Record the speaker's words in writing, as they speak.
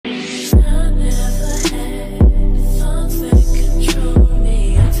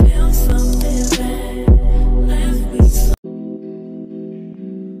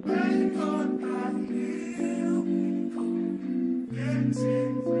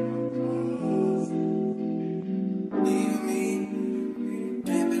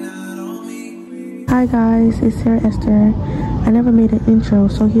Hi guys, it's Sarah Esther. I never made an intro,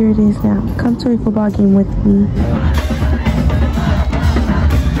 so here it is now. Come to a football game with me.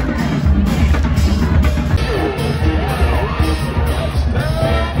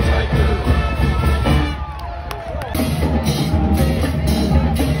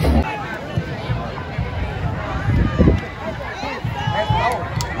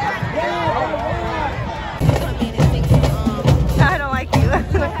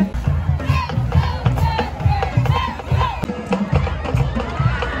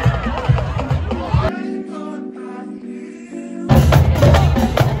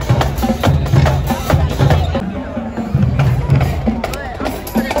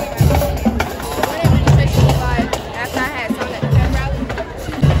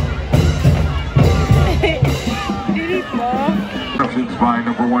 By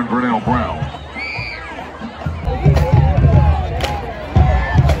number 1, Vernell Brown.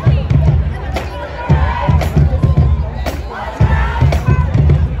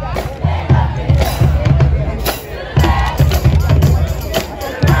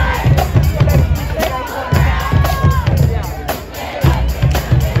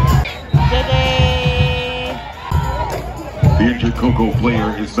 The injured Coco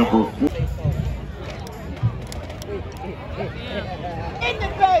player is number 4.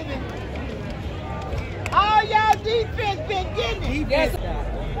 All y'all defense been getting it. Yes.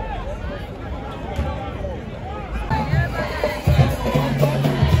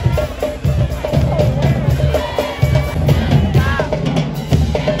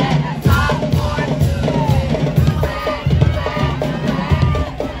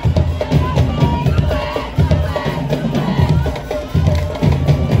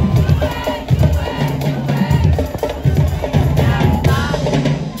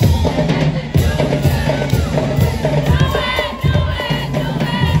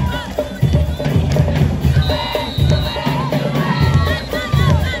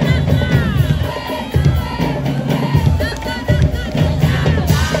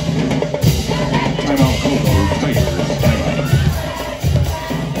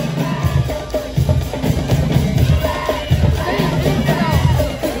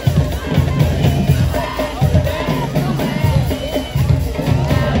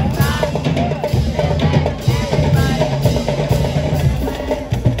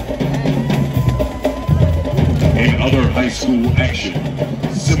 High school action,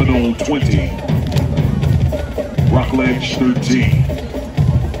 Seminole 20, Rockledge 13.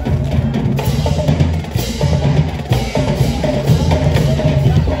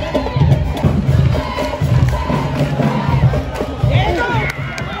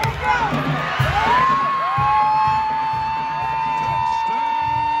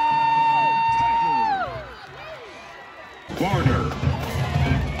 Varner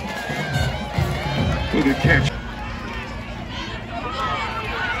with a catch.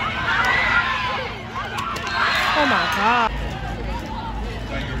 Oh my God.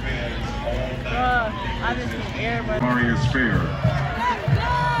 I just need everybody. Marius Fair.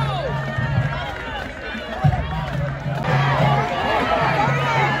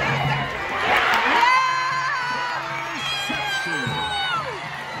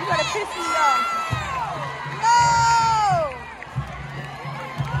 You gotta piss me off.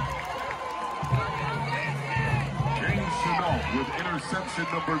 James Chenault with interception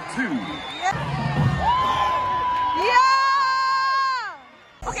number 2. Yeah!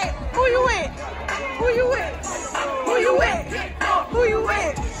 Okay, who you with? Who you with? Who you with? Who you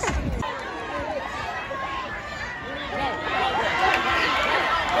with?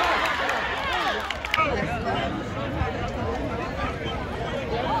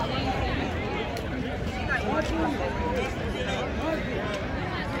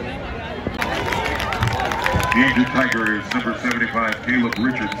 The injured Tiger is number 75, Caleb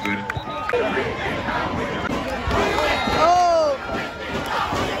Richardson. Oh!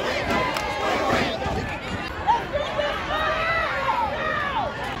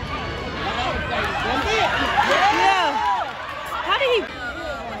 Yeah. How did he?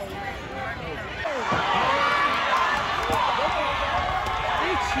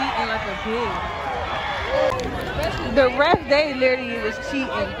 They cheating like a pig. The ref, they literally was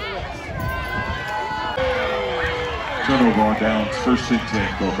cheating. Turnover on downs, first and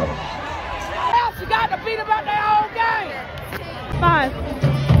 10, Coco. You got to beat about their own game. 5.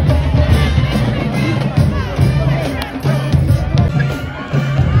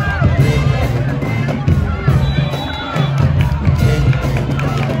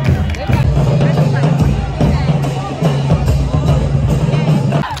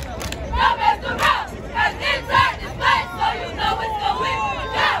 Inside this place, so you know it's going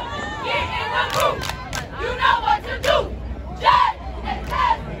down. Get in the group.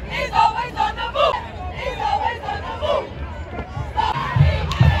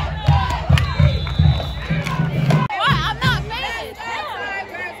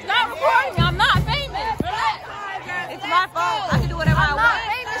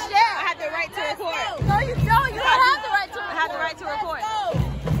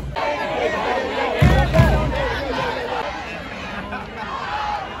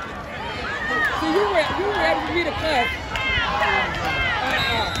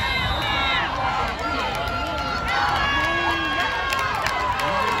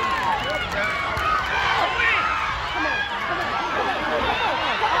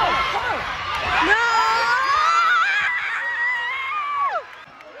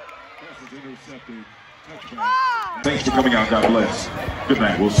 for coming out. God bless. Good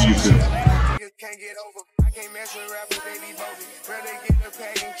night. We'll see you soon. Can't get over. I can't mess with rappers, they be bogus. Rather get the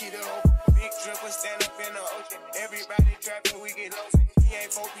pack and keep it open. Big dripper stand up in the ocean. Everybody trapping, we get lost. He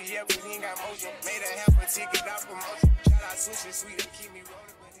ain't focused yet, but he ain't got motion. Made a half a ticket, not promotion. Shout out Sushi, sweet, and keep me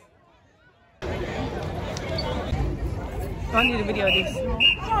rolling with it. I need a video of this.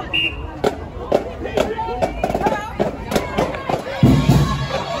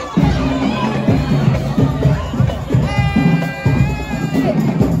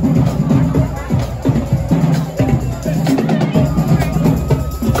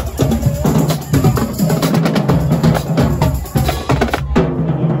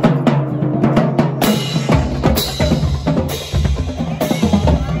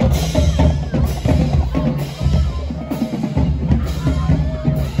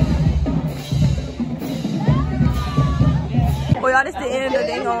 Y'all, this the end of the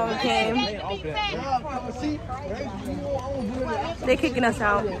dang on game. They kicking us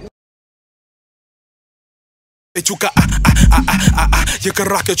out. You can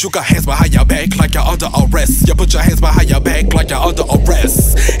rock it, you got hands behind your back like you're under arrest. You put your hands behind your back like you're under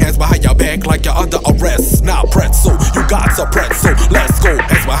arrest. Hands behind your back like you're under arrest. Now pretzel, you got some pretzel. Let's go.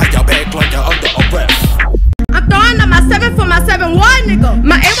 Hands behind your back like you're under arrest. I'm throwing up my 7 for my 7-1 nigga.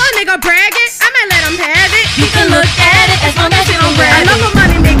 My A1 nigga bragging, I might let him have it. You can look at it as long as you don't grab it. I love a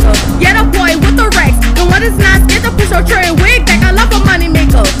money maker, yeah, the boy with the racks. The one that's not scared to push your tray and wig back. I love a money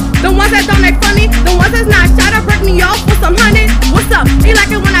maker. The ones that don't act funny, the ones that's not shy to break me off for some honey. What's up? He like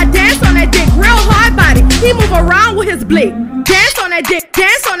it when I dance on that dick, real hard body. He move around with his blick. Dance on that dick,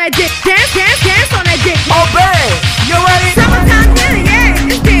 dance on that dick, dance, dance, dance on that dick. Oh, babe, you ready? Summertime, yeah,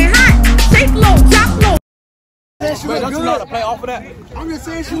 it's getting hot. Shake low, drop low. Wait, don't you know how to play off of that? I'm just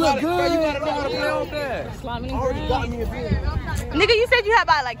saying she look good. You gotta know how to play off that. Already got me a bit. Nigga, you said you had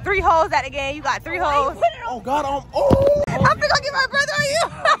about like 3 hoes at the game. You got 3 hoes. Oh, God, I'm I'm gonna get my brother on you.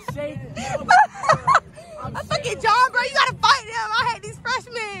 I fucking John, bro. You gotta fight them. I hate these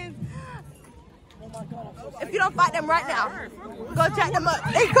freshmen. If you don't fight them right now, go chat them up.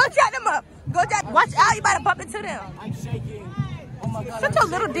 Hey, go chat them up. Go chat. Watch out. You about to bump into them. I'm shaking. Oh, my God. Shut your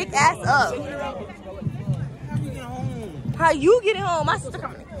little dick ass up. How you getting home? My sister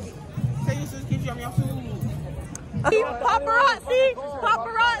coming. Tell your sister, keep you on your food. Paparazzi.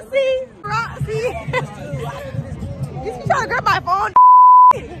 Paparazzi. Paparazzi. You trying to grab my phone?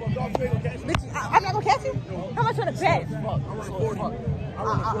 Bitch, I'm not gonna catch you? How much for the bet?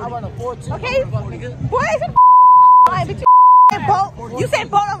 I run a 4-2. Okay? Boy, it's a lying, bitch. You said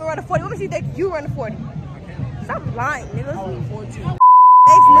boat over run a 40. Let me see that you run a 40. Stop lying, nigga.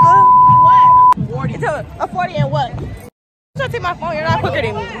 Thanks, nigga. What? 40. It's a 40 and what? I'm trying to take my phone. You're not quicker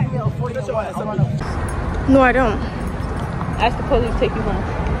than me. No, I don't. Ask the police to take you home.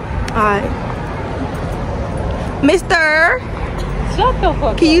 Alright. Mister. Shut the fuck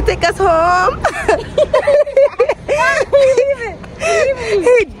up. Can you take us home?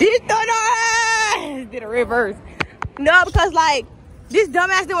 He did on our ass. Did a reverse. No, because like this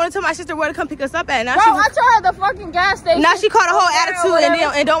dumbass didn't want to tell my sister where to come pick us up at. Now bro, I told her the fucking gas station. Now she caught a whole attitude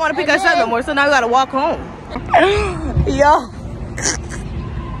and don't want to pick us up no more. So now we gotta walk home. Yo.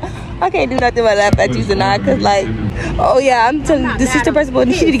 I can't do nothing but laugh at you tonight, cause like, oh yeah, I'm telling the sister principal,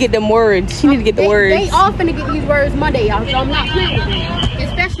 she need to get them words. She need to get the words. They all finna get these words Monday, y'all. So I'm not playing with them.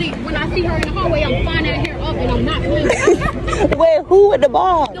 Especially when I see her in the hallway, I'm flying that hair up and I'm not playing with her. Wait, who with the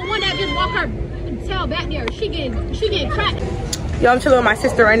ball? The one that just walked her tail back there. She getting cracked. Yo, I'm chilling with my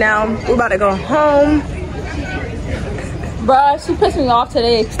sister right now. We're about to go home. Bruh, she pissed me off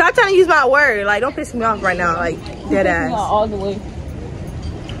today. Stop trying to use my word. Like, don't piss me off right now. Like, dead ass. All the way.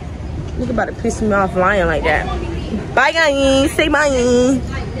 You're about to piss me off lying like that. Bye, guys. Say bye.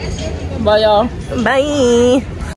 Bye, y'all. Bye.